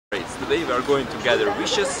Today we are going to gather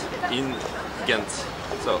wishes in Gent.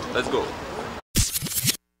 So, let's go!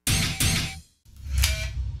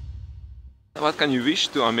 What can you wish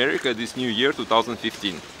to America this new year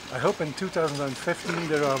 2015? I hope in 2015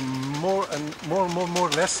 there are more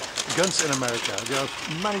less guns in America. There are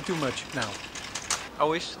many too much now. I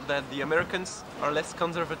wish that the Americans are less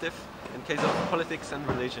conservative in case of politics and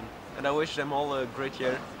religion. And I wish them all a great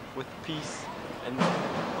year with peace and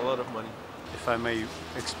a lot of money. If I may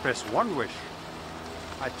express one wish,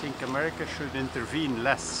 I think America should intervene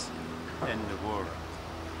less in the world,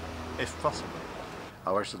 if possible.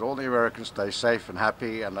 I wish that all the Americans stay safe and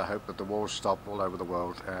happy, and I hope that the wars stop all over the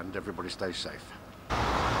world and everybody stays safe.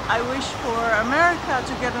 I wish for America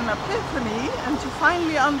to get an epiphany and to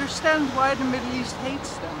finally understand why the Middle East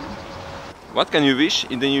hates them. What can you wish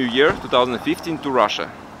in the new year 2015 to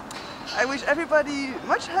Russia? I wish everybody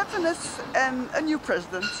much happiness and a new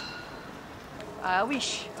president. I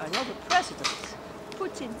wish another president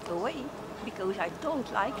Putin away because I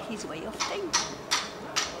don't like his way of thinking.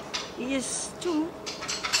 He is too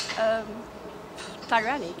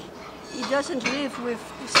tyrannic. He doesn't live with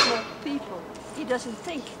the small people. He doesn't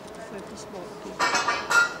think with the small people.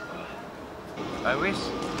 I wish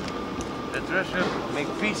that Russia make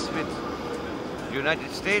peace with the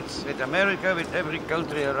United States, with America, with every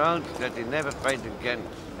country around, that they never fight again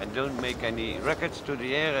and don't make any rockets to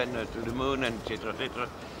the air and to the moon and etc.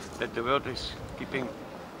 That the world is keeping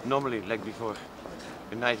normally like before,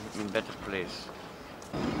 a nice and better place.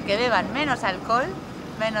 Que beban menos alcohol,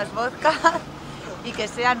 menos vodka y que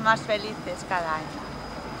sean más felices cada año.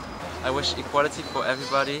 I wish equality for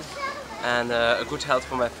everybody and a good health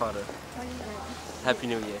for my father. Happy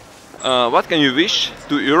New Year. What can you wish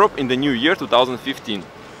to Europe in the new year 2015?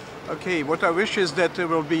 Okay, what I wish is that there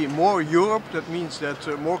will be more Europe. That means that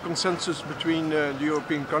more consensus between the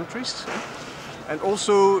European countries. And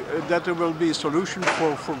also that there will be a solution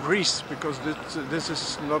for Greece, because this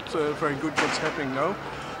is not very good what's happening now.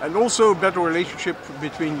 And also a better relationship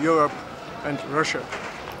between Europe and Russia.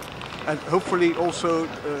 And hopefully also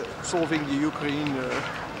solving the Ukraine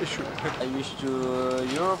issue. I wish to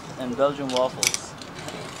Europe and Belgian waffles.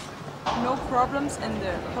 No problems in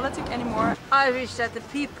the politics anymore. I wish that the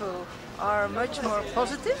people are much more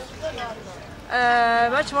positive,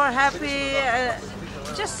 much more happy,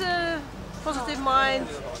 just a positive mind.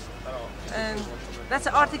 And that's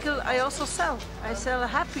an article I also sell. I sell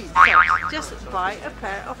happy socks. Just buy a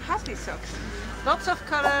pair of happy socks. Lots of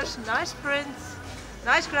colors, nice prints,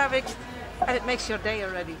 nice graphics, and it makes your day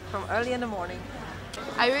already from early in the morning.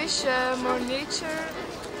 I wish more nature,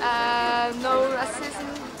 no racism,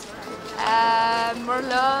 more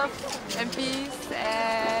love and peace,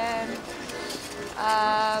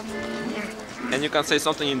 And you can say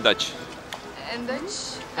something in Dutch. In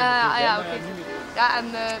Dutch? Ja, oké. Ja,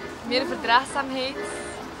 en meer verdraagzaamheid.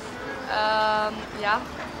 Ja,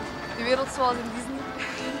 de wereld zoals in Disney.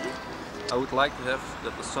 I would like to have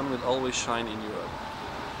that the sun will always shine in Europe.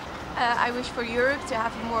 I wish for Europe to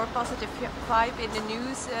have a more positive vibe in the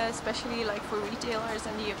news, especially like for retailers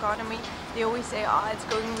and the economy. They always say, oh, it's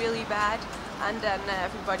going really bad, and then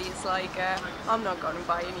everybody is like, I'm not going to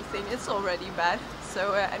buy anything, it's already bad.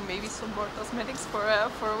 So, and maybe some more cosmetics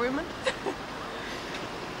for women.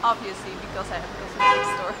 Obviously, because I have a cosmetics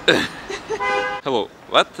store. Hello,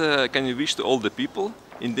 what can you wish to all the people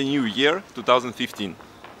in the new year 2015?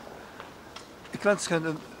 Ik wens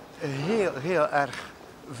hen een heel erg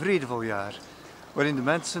vredevol jaar, waarin de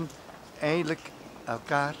mensen eindelijk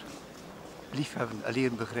elkaar liefhebben en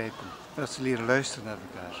leren begrijpen. En dat ze leren luisteren naar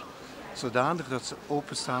elkaar. Zodanig dat ze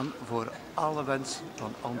openstaan voor alle wensen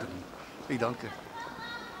van anderen. Ik dank u.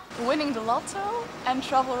 Winning the lotto and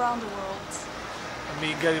travel around the world. And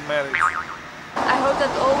me getting married. I hope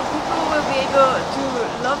that all people will be able to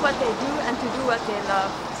love what they do and to do what they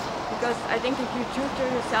love. Because I think if you true to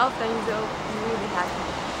yourself, then you will be really happy.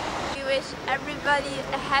 We wish everybody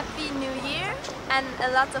a happy new year and a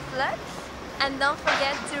lot of luck. And don't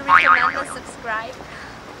forget to recommend and subscribe.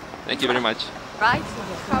 Thank you very much. Right,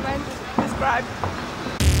 comment, subscribe.